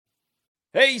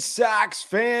Hey, Sox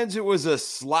fans, it was a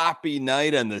sloppy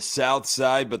night on the South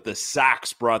Side, but the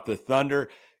Sox brought the thunder.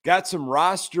 Got some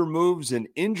roster moves and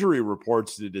injury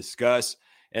reports to discuss.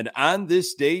 And on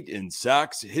this date in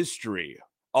Sox history,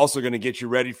 also going to get you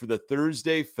ready for the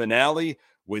Thursday finale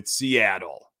with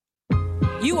Seattle.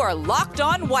 You are Locked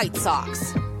On White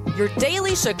Sox, your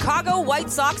daily Chicago White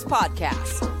Sox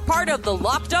podcast. Part of the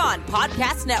Locked On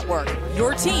Podcast Network,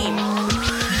 your team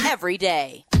every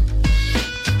day.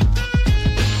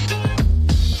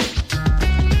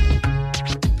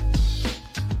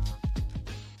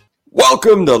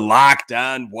 Welcome to Locked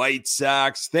On White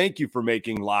Sox. Thank you for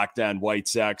making Locked On White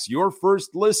Sox your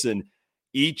first listen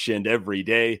each and every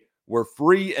day. We're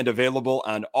free and available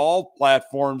on all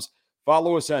platforms.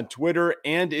 Follow us on Twitter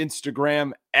and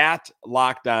Instagram at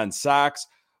Locked On Sox.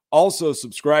 Also,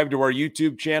 subscribe to our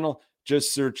YouTube channel.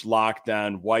 Just search Locked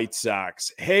On White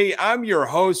Sox. Hey, I'm your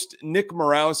host, Nick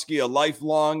Morawski, a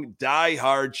lifelong,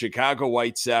 diehard Chicago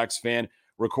White Sox fan,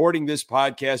 recording this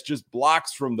podcast just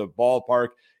blocks from the ballpark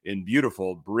in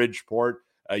beautiful Bridgeport.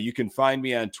 You can find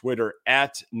me on Twitter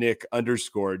at Nick_GGTB.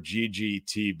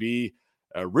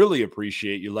 Really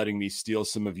appreciate you letting me steal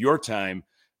some of your time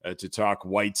to talk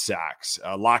White Sox.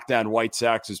 Locked On White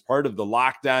Sox is part of the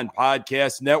Locked On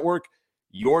Podcast Network,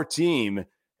 your team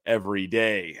every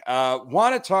day.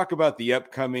 Want to talk about the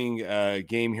upcoming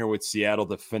game here with Seattle,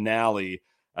 the finale.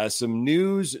 Some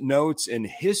news, notes, and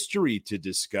history to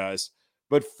discuss.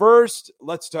 But first,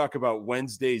 let's talk about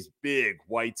Wednesday's big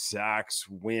White Sox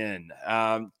win.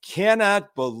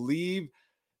 Cannot believe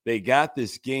they got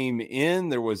this game in.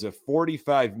 There was a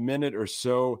 45-minute or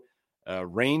so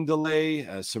rain delay,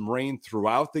 some rain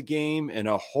throughout the game, and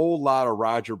a whole lot of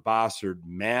Roger Bossard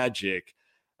magic.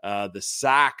 The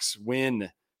Sox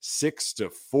win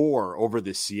 6-4 over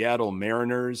the Seattle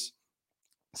Mariners.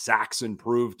 Sox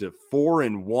improved to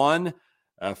 4-1.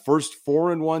 First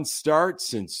 4-1 start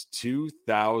since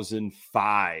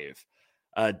 2005.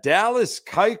 Dallas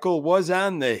Keuchel was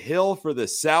on the hill for the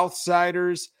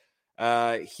Southsiders.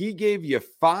 He gave you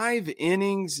 5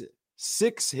 innings,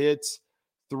 6 hits,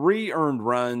 3 earned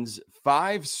runs,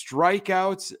 5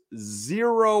 strikeouts,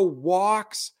 0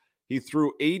 walks. He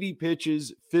threw 80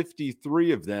 pitches,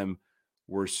 53 of them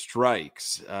were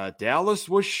strikes. Dallas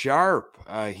was sharp.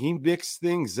 He mixed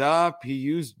things up. He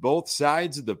used both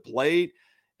sides of the plate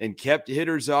and kept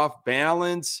hitters off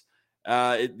balance.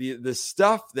 The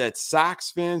stuff that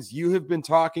Sox fans, you have been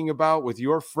talking about with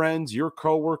your friends, your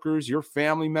coworkers, your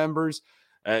family members,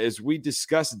 as we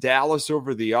discuss Dallas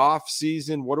over the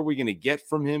offseason. What are we going to get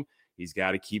from him? He's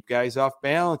got to keep guys off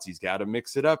balance. He's got to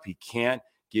mix it up. He can't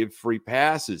give free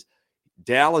passes.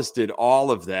 Dallas did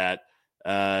all of that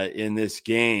in this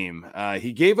game.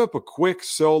 He gave up a quick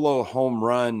solo home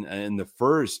run in the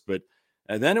first, but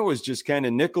and then it was just kind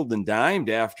of nickeled and dimed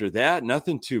after that.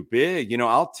 Nothing too big.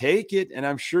 I'll take it, and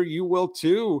I'm sure you will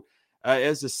too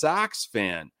as a Sox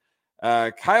fan.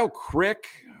 Kyle Crick,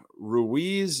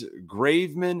 Ruiz,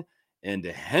 Graveman, and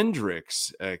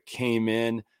Hendricks came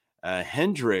in.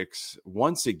 Hendricks,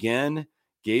 once again,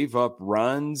 gave up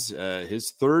runs.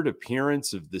 His third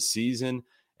appearance of the season,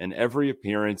 and every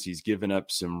appearance he's given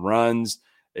up some runs.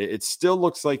 It still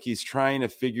looks like he's trying to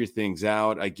figure things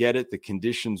out. I get it. The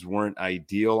conditions weren't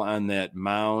ideal on that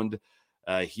mound.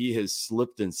 He has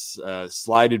slipped and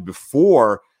slided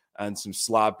before on some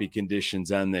sloppy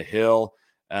conditions on the hill.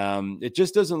 It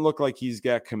just doesn't look like he's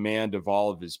got command of all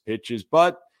of his pitches,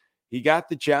 but he got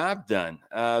the job done.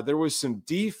 There was some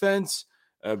defense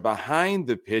behind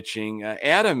the pitching.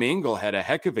 Adam Engel had a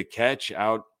heck of a catch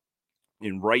out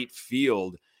in right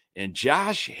field. And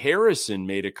Josh Harrison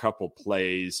made a couple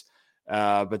plays,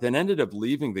 but then ended up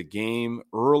leaving the game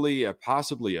early,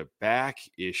 possibly a back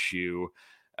issue.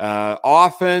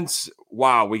 Offense,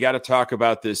 wow, we got to talk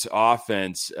about this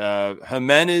offense.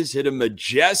 Jimenez hit a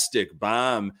majestic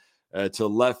bomb to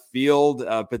left field,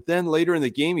 but then later in the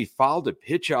game, he fouled a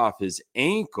pitch off his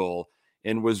ankle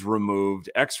and was removed.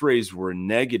 X-rays were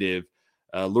negative.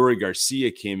 Lurie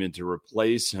Garcia came in to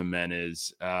replace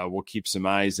Jimenez. We'll keep some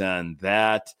eyes on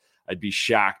that. I'd be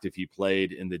shocked if he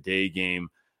played in the day game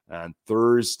on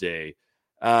Thursday.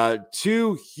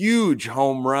 2 huge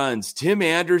home runs. Tim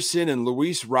Anderson and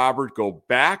Luis Robert go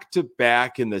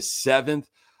back-to-back in the 7th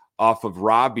off of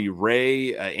Robbie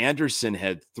Ray. Anderson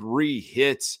had 3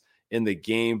 hits in the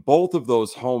game. Both of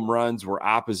those home runs were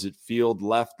opposite field,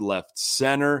 left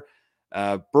center.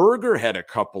 Berger had a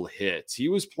couple hits. He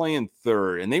was playing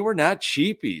third, and they were not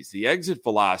cheapies. The exit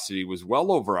velocity was well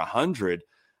over 100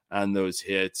 on those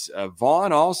hits.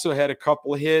 Vaughn also had a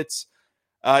couple hits.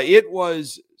 It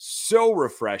was so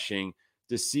refreshing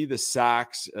to see the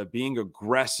Sox being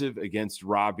aggressive against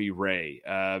Robbie Ray.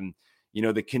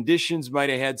 The conditions might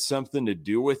have had something to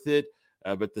do with it,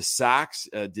 but the Sox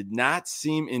did not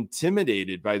seem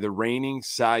intimidated by the reigning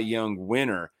Cy Young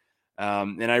winner.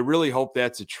 And I really hope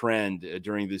that's a trend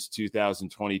during this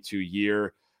 2022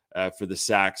 year for the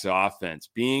Sox offense.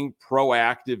 Being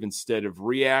proactive instead of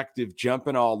reactive,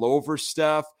 jumping all over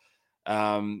stuff.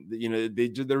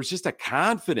 There was just a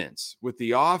confidence with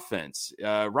the offense.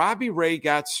 Robbie Ray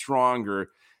got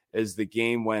stronger as the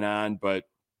game went on, but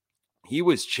he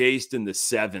was chased in the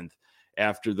 7th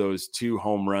after those 2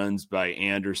 home runs by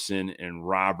Anderson and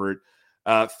Robert.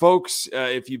 Folks,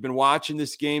 if you've been watching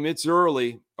this game, it's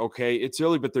early. Okay, it's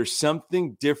early, but there's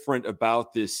something different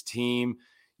about this team.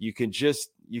 You can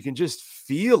just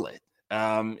feel it.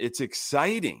 It's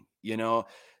exciting.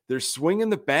 They're swinging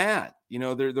the bat.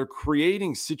 They're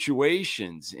creating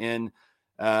situations, and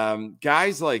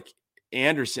guys like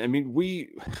Anderson. I mean,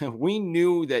 we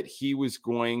knew that he was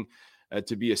going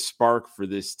to be a spark for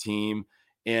this team,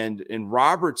 and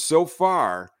Robert so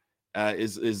far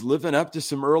is living up to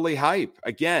some early hype.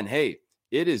 Again, hey,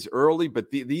 it is early,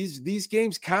 but these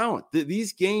games count.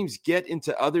 These games get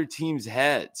into other teams'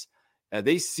 heads.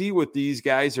 They see what these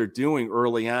guys are doing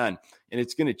early on, and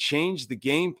it's going to change the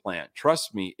game plan.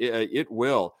 Trust me, it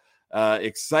will.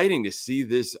 Exciting to see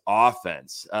this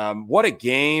offense. What a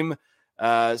game.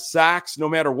 Sox, no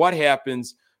matter what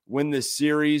happens, win this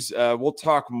series. We'll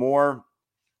talk more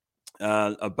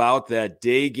about that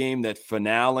day game, that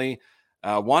finale.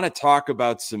 Want to talk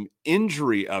about some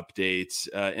injury updates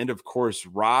and, of course,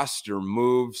 roster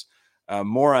moves.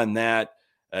 More on that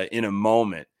in a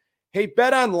moment. Hey,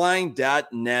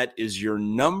 BetOnline.net is your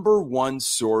number one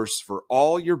source for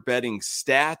all your betting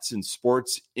stats and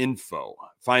sports info.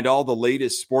 Find all the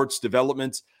latest sports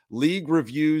developments, league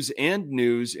reviews, and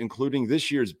news, including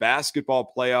this year's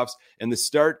basketball playoffs and the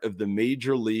start of the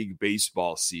Major League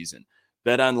Baseball season.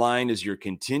 BetOnline is your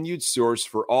continued source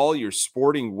for all your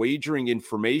sporting wagering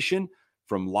information,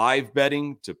 from live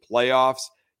betting to playoffs,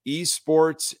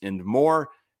 esports, and more.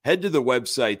 Head to the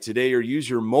website today or use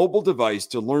your mobile device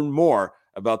to learn more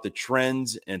about the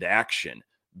trends and action.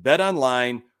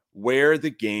 BetOnline, where the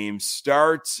game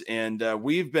starts. And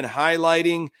we've been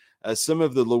highlighting some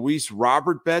of the Luis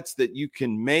Robert bets that you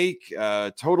can make.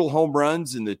 Total home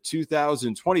runs in the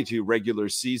 2022 regular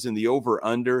season. The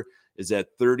over-under is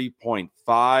at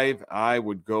 30.5. I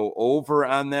would go over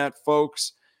on that,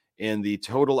 folks. And the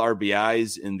total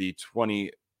RBIs in the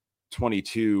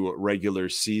 2022 regular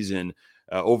season,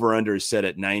 over-under is set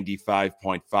at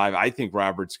 95.5. I think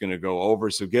Robert's going to go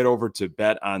over. So get over to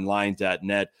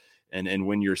betonline.net and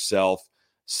win yourself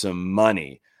some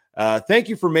money. Thank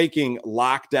you for making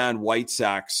Locked On White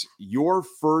Sox your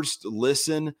first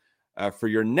listen. For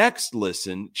your next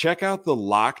listen, check out the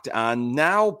Locked On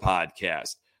Now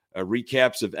podcast.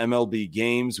 Recaps of MLB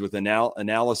games with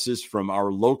analysis from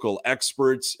our local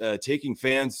experts, taking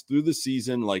fans through the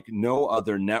season like no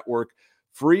other network.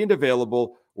 Free and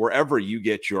available wherever you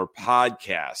get your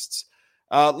podcasts.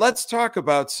 Let's talk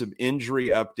about some injury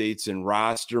updates and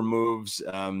roster moves.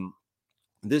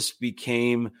 This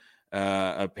became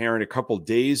apparent a couple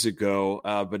days ago,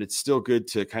 but it's still good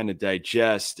to kind of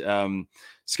digest.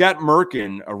 Scott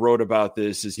Merkin wrote about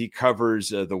this as he covers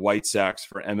the White Sox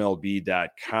for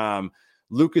MLB.com.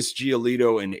 Lucas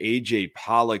Giolito and A.J.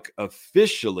 Pollock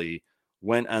officially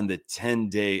went on the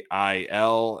 10-day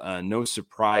IL. No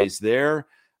surprise there.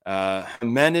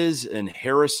 Jimenez and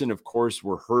Harrison, of course,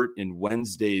 were hurt in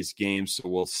Wednesday's game, so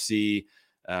we'll see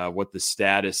what the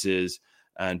status is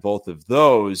on both of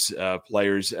those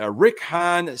players. Rick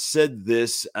Hahn said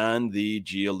this on the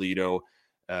Giolito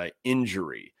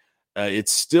injury.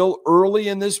 It's still early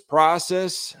in this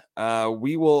process.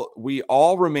 We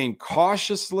all remain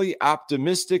cautiously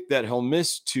optimistic that he'll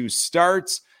miss 2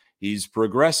 starts. He's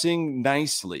progressing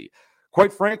nicely.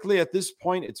 Quite frankly, at this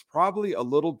point, it's probably a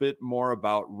little bit more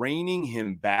about reining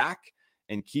him back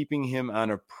and keeping him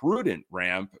on a prudent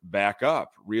ramp back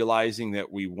up, realizing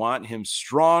that we want him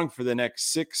strong for the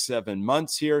next 6-7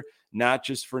 months here, not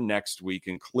just for next week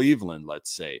in Cleveland,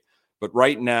 let's say. But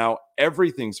right now,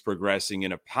 everything's progressing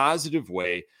in a positive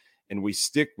way, and we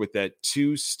stick with that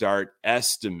 2-start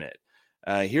estimate.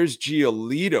 Here's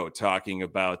Giolito talking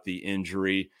about the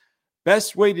injury.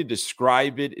 Best way to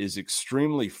describe it is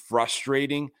extremely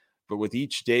frustrating, but with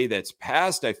each day that's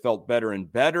passed, I felt better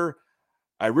and better.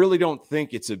 I really don't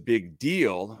think it's a big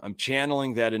deal. I'm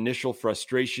channeling that initial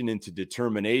frustration into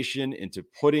determination, into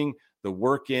putting the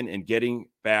work in and getting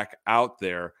back out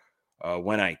there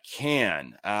when I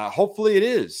can. Hopefully it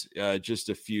is just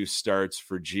a few starts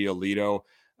for Giolito.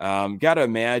 Got to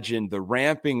imagine the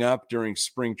ramping up during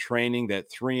spring training,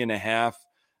 that 3.5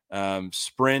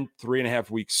 sprint,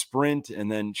 3.5-week sprint,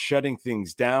 and then shutting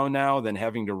things down now, then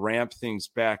having to ramp things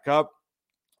back up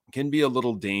can be a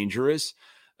little dangerous.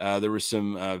 There was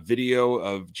some video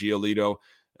of Giolito.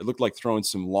 It looked like throwing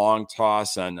some long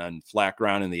toss on flat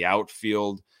ground in the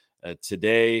outfield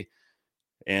today.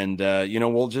 And,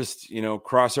 we'll just,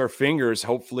 cross our fingers.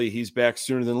 Hopefully he's back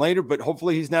sooner than later, but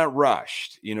hopefully he's not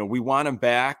rushed. We want him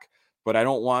back, but I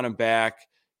don't want him back,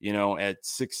 at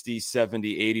 60,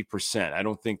 70, 80%. I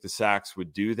don't think the Sox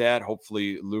would do that.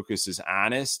 Hopefully Lucas is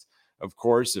honest, of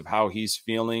course, of how he's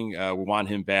feeling. We want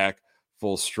him back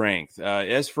full strength.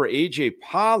 As for AJ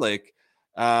Pollock,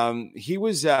 he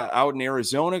was out in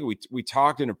Arizona. We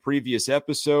talked in a previous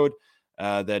episode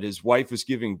that his wife was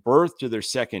giving birth to their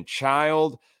second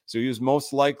child. So he was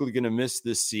most likely going to miss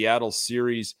this Seattle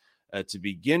series to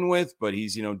begin with, but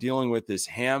he's, dealing with this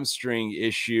hamstring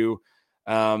issue.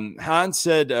 Hans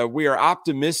said, we are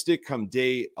optimistic come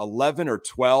day 11 or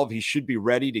 12. He should be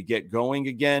ready to get going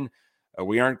again.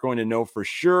 We aren't going to know for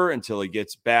sure until he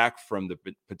gets back from the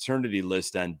paternity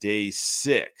list on day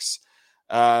 6.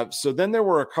 So then there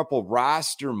were a couple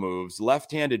roster moves.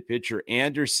 Left-handed pitcher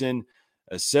Anderson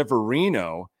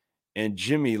Severino and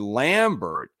Jimmy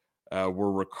Lambert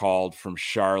were recalled from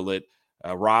Charlotte.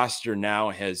 Roster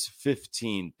now has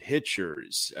 15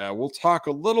 pitchers. We'll talk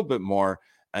a little bit more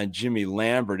on Jimmy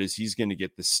Lambert as he's going to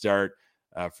get the start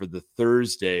for the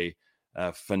Thursday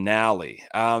finale.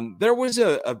 There was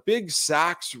a big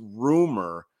Sox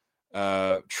rumor,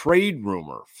 trade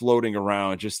rumor floating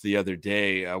around just the other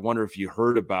day. I wonder if you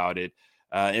heard about it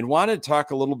and wanted to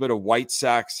talk a little bit of White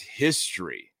Sox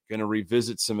history. Going to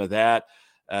revisit some of that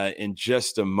in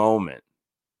just a moment.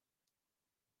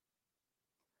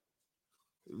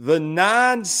 The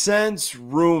nonsense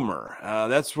rumor.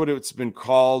 That's what it's been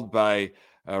called by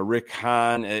Rick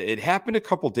Hahn. It happened a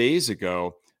couple days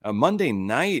ago, Monday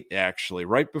night, actually,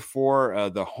 right before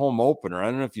the home opener. I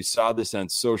don't know if you saw this on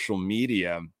social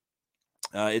media.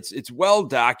 It's well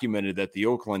documented that the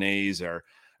Oakland A's are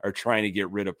trying to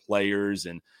get rid of players.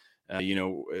 And,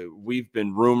 we've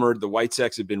been rumored, the White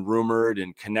Sox have been rumored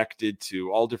and connected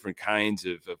to all different kinds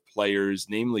of players,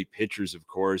 namely pitchers, of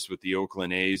course, with the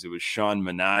Oakland A's. It was Sean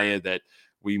Manaea that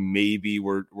we maybe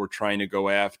were trying to go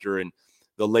after. And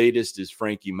the latest is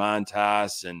Frankie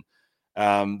Montas. And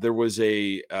there was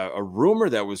a rumor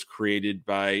that was created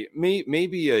by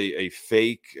maybe a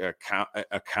fake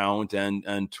account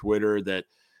on Twitter that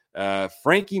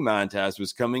Frankie Montas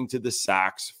was coming to the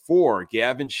Sox for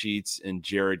Gavin Sheets and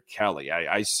Jared Kelly.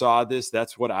 I saw this.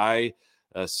 That's what I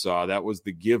saw. That was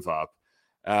the give up.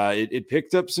 It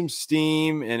picked up some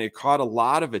steam and it caught a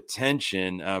lot of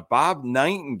attention. Bob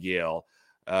Nightingale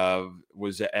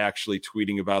was actually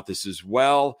tweeting about this as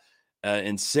well.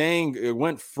 And saying it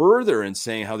went further in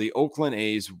saying how the Oakland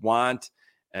A's want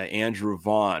Andrew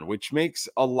Vaughn, which makes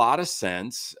a lot of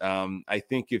sense. I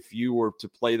think if you were to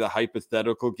play the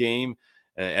hypothetical game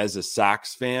as a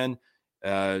Sox fan,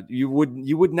 you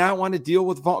would not want to deal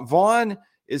with Vaughn. Vaughn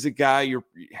is a guy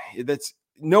that's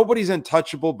nobody's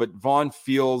untouchable, but Vaughn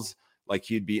feels like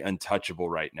he'd be untouchable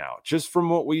right now, just from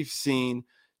what we've seen,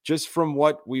 just from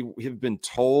what we have been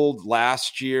told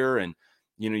last year. And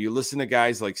you listen to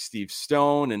guys like Steve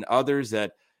Stone and others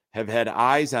that have had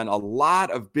eyes on a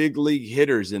lot of big league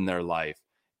hitters in their life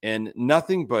and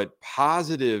nothing but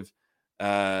positive,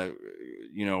 healthy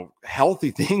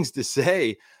things to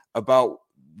say about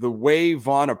the way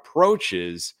Vaughn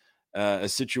approaches a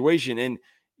situation. And,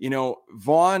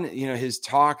 Vaughn, has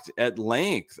talked at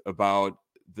length about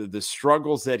the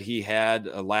struggles that he had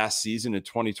last season in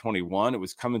 2021. It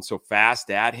was coming so fast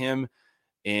at him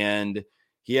and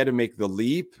he had to make the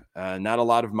leap, not a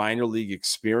lot of minor league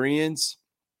experience.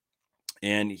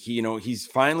 And he's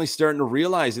finally starting to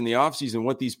realize in the offseason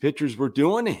what these pitchers were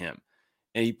doing to him.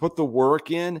 And he put the work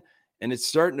in and it's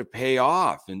starting to pay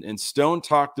off. And Stone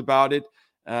talked about it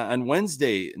on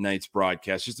Wednesday night's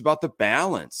broadcast, just about the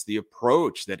balance, the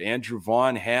approach that Andrew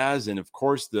Vaughn has. And of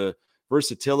course, the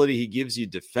versatility he gives you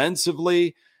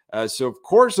defensively. So of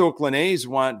course, Oakland A's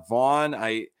want Vaughn.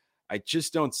 I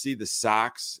just don't see the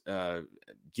Sox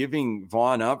giving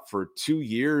Vaughn up for 2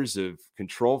 years of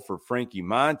control for Frankie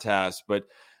Montas. But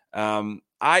I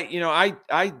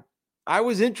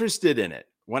was interested in it.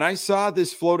 When I saw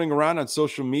this floating around on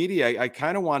social media, I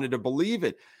kind of wanted to believe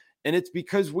it. And it's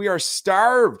because we are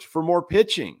starved for more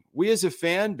pitching. We as a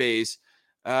fan base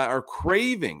are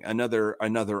craving another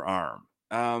arm.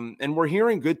 And we're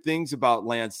hearing good things about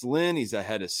Lance Lynn. He's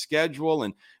ahead of schedule.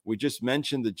 And we just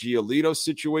mentioned the Giolito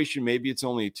situation. Maybe it's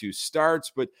only 2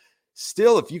 starts, but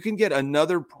still, if you can get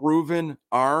another proven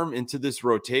arm into this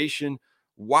rotation,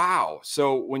 wow.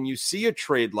 So when you see a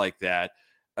trade like that,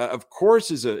 of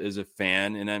course, as a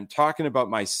fan, and I'm talking about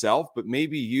myself, but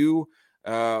maybe you,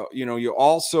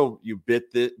 you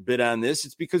bit on this.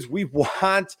 It's because we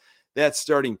want that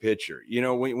starting pitcher.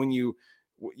 When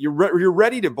you're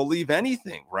ready to believe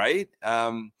anything, right?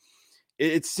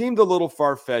 It seemed a little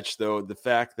far fetched, though, the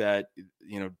fact that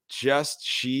just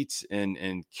Sheets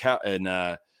and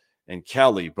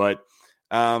Kelly, but.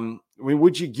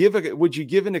 Would you give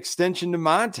an extension to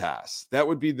Montas? That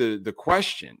would be the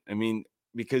question. I mean,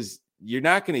 because you're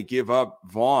not going to give up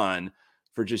Vaughn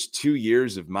for just 2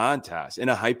 years of Montas. In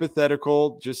a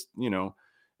hypothetical, just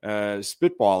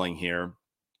spitballing here,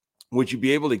 would you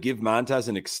be able to give Montas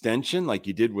an extension like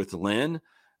you did with Lynn?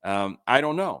 I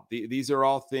don't know. These are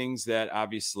all things that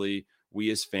obviously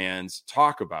we as fans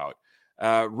talk about.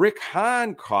 Rick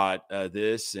Hahn caught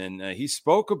this, and he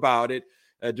spoke about it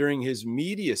during his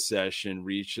media session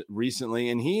recently,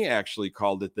 and he actually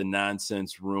called it the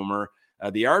nonsense rumor.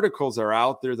 The articles are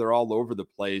out there. They're all over the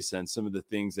place on some of the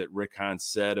things that Rick Hahn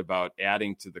said about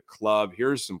adding to the club.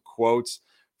 Here's some quotes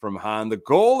from Hahn. The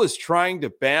goal is trying to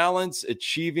balance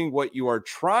achieving what you are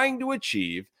trying to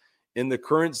achieve in the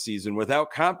current season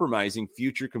without compromising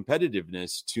future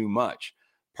competitiveness too much.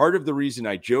 Part of the reason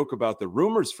I joke about the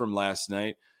rumors from last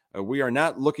night, we are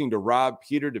not looking to rob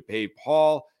Peter to pay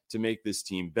Paul to make this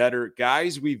team better.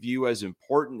 Guys we view as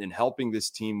important in helping this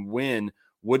team win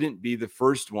wouldn't be the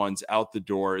first ones out the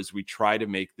door as we try to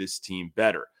make this team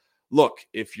better. Look,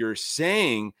 if you're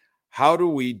saying, how do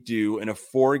we do in a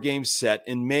 4-game set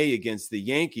in May against the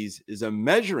Yankees is a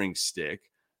measuring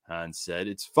stick, Hahn said,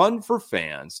 it's fun for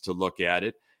fans to look at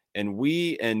it. And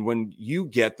when you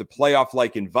get the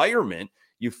playoff-like environment,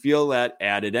 you feel that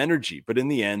added energy. But in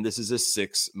the end, this is a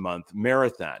 6-month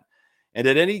marathon. And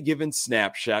at any given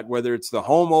snapshot, whether it's the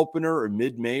home opener or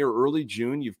mid-May or early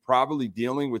June, you're probably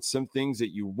dealing with some things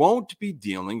that you won't be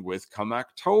dealing with come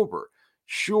October.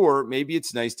 Sure, maybe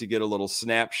it's nice to get a little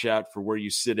snapshot for where you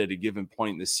sit at a given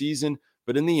point in the season,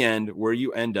 but in the end, where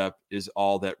you end up is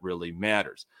all that really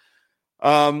matters.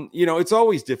 It's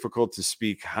always difficult to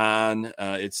speak Hahn.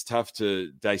 It's tough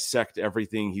to dissect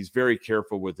everything. He's very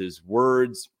careful with his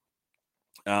words.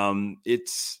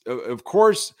 It's, of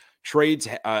course, trades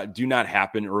do not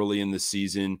happen early in the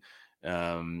season.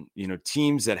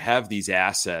 Teams that have these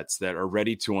assets that are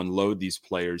ready to unload these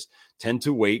players tend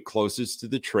to wait closest to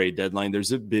the trade deadline.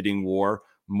 There's a bidding war.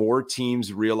 More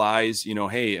teams realize,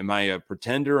 hey, am I a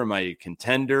pretender? Am I a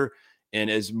contender?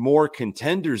 And as more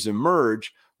contenders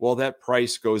emerge, well, that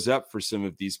price goes up for some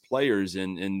of these players.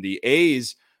 And the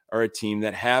A's are a team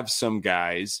that have some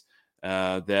guys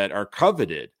that are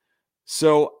coveted.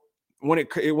 So when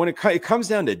it comes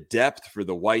down to depth for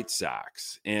the White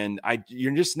Sox, and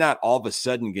you're just not all of a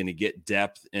sudden going to get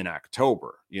depth in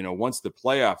October. Once the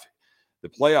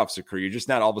playoffs occur, you're just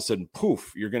not all of a sudden,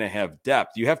 poof, you're going to have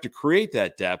depth. You have to create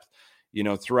that depth,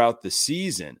 throughout the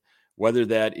season, whether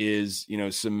that is,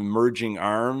 some emerging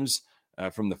arms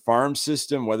from the farm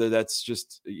system, whether that's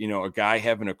just, a guy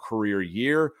having a career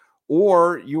year,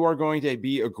 or you are going to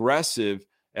be aggressive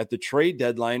at the trade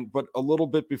deadline, but a little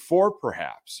bit before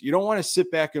perhaps. You don't want to sit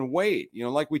back and wait.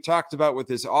 Like we talked about with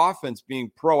this offense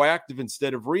being proactive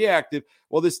instead of reactive.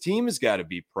 Well, this team has got to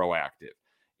be proactive.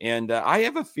 And I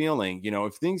have a feeling,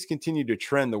 if things continue to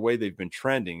trend the way they've been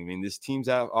trending, this team's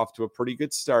off to a pretty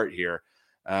good start here,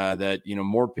 that,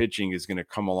 more pitching is going to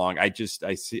come along. I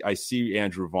see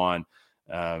Andrew Vaughn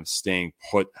staying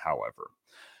put, however.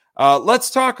 Let's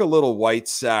talk a little White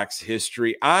Sox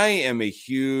history. I am a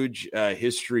huge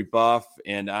history buff,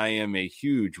 and I am a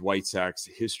huge White Sox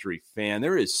history fan.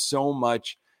 There is so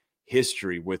much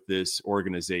history with this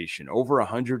organization. Over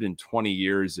 120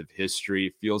 years of history.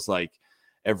 It feels like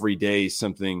every day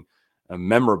something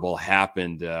memorable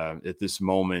happened at this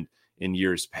moment in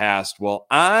years past. Well,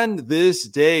 on this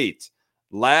date,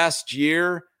 last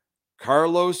year,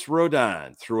 Carlos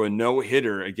Rodon threw a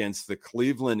no-hitter against the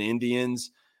Cleveland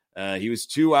Indians. He was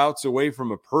 2 outs away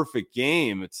from a perfect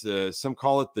game. It's some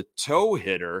call it the toe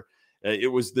hitter.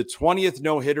 It was the 20th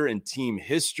no-hitter in team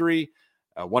history.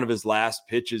 One of his last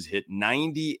pitches hit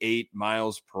 98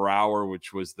 miles per hour,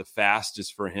 which was the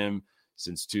fastest for him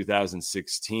since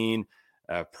 2016.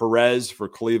 Perez for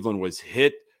Cleveland was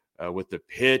hit with the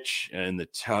pitch and the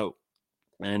toe.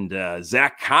 And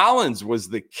Zach Collins was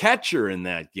the catcher in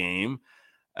that game.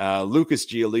 Lucas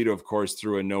Giolito, of course,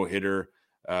 threw a no-hitter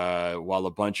while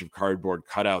a bunch of cardboard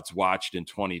cutouts watched in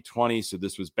 2020. So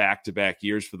this was back-to-back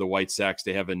years for the White Sox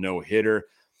to have a no-hitter.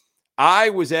 I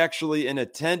was actually in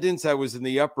attendance. I was in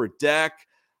the upper deck.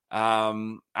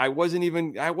 I wasn't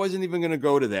even going to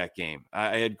go to that game.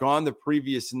 I had gone the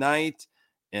previous night,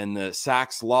 and the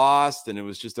Sox lost, and it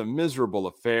was just a miserable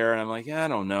affair. And I'm like, I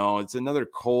don't know. It's another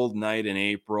cold night in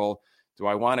April. Do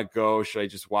I want to go? Should I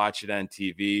just watch it on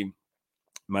TV?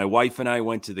 My wife and I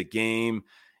went to the game,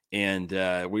 and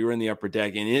we were in the upper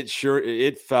deck, and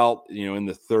it felt, in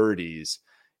the 30s.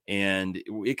 And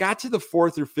it got to the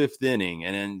 4th or 5th inning,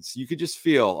 and then you could just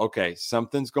feel, okay,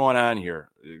 something's going on here.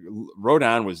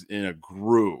 Rodon was in a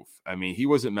groove. I mean, he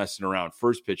wasn't messing around.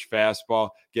 First pitch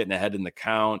fastball, getting ahead in the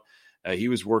count. He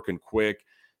was working quick.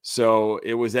 So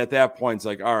it was at that point, it's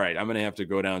like, all right, I'm going to have to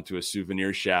go down to a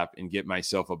souvenir shop and get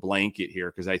myself a blanket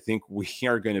here, because I think we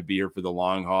are going to be here for the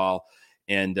long haul.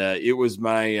 And it was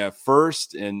my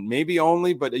first and maybe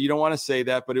only, but you don't want to say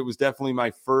that, but it was definitely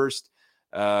my first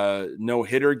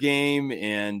no-hitter game,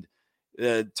 and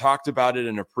talked about it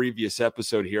in a previous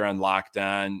episode here on Locked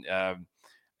On.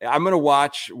 I'm going to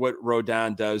watch what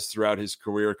Rodon does throughout his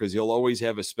career, because he'll always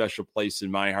have a special place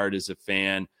in my heart as a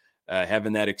fan,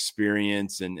 having that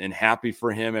experience, and happy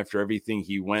for him after everything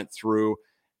he went through,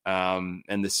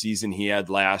 and the season he had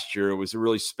last year. It was a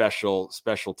really special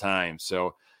time.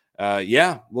 So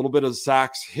a little bit of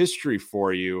Sox history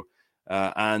for you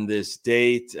on this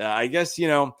date. I guess,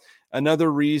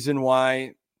 another reason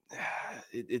why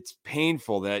it's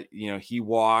painful that, he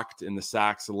walked and the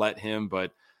Sox let him,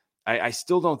 but I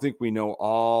still don't think we know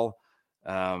all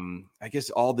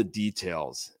the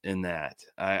details in that.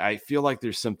 I feel like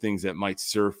there's some things that might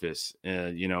surface,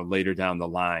 later down the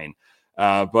line.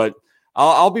 But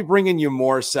I'll be bringing you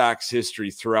more Sox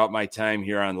history throughout my time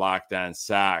here on Locked On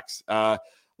Sox.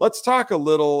 Let's talk a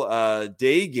little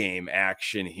day game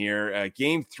action here.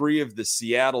 Game 3 of the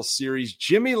Seattle series.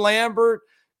 Jimmy Lambert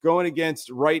going against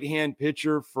right-hand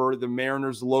pitcher for the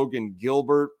Mariners, Logan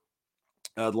Gilbert.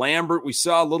 Lambert, we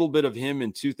saw a little bit of him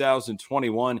in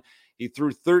 2021. He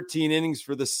threw 13 innings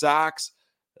for the Sox,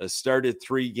 started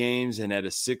 3 games, and had a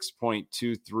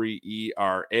 6.23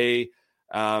 ERA.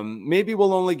 Maybe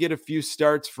we'll only get a few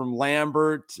starts from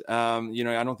Lambert. I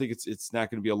don't think it's not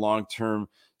going to be a long-term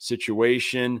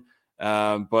situation.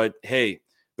 But hey,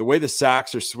 the way the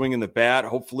Sox are swinging the bat,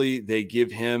 hopefully they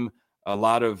give him a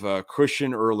lot of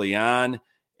cushion early on.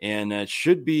 And it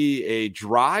should be a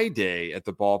dry day at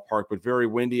the ballpark, but very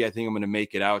windy. I think I'm going to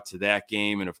make it out to that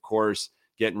game. And of course,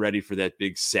 getting ready for that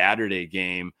big Saturday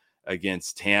game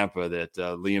against Tampa, that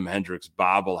Liam Hendricks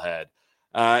bobblehead.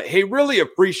 Hey, really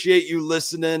appreciate you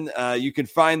listening. You can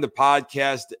find the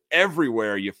podcast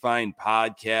everywhere you find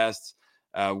podcasts.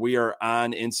 We are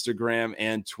on Instagram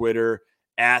and Twitter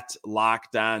at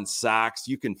Locked On Sox.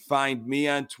 You can find me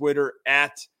on Twitter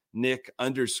at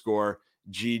Nick_GGTB.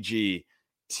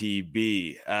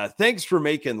 Thanks for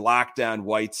making Locked On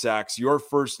White Sox your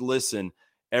first listen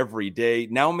every day.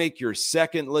 Now make your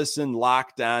second listen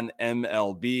Locked On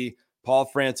MLB. Paul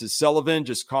Francis Sullivan,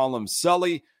 just call him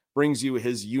Sully, brings you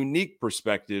his unique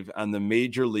perspective on the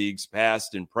major leagues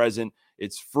past and present.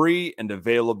 It's free and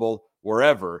available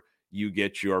wherever you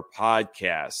get your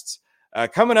podcasts.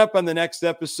 Coming up on the next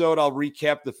episode, I'll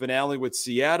recap the finale with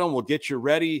Seattle, and we'll get you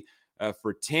ready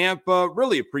for Tampa.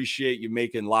 Really appreciate you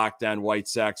making Locked On White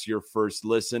Sox your first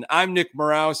listen. I'm Nick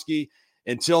Morawski.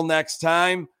 Until next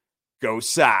time, go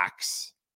Sox.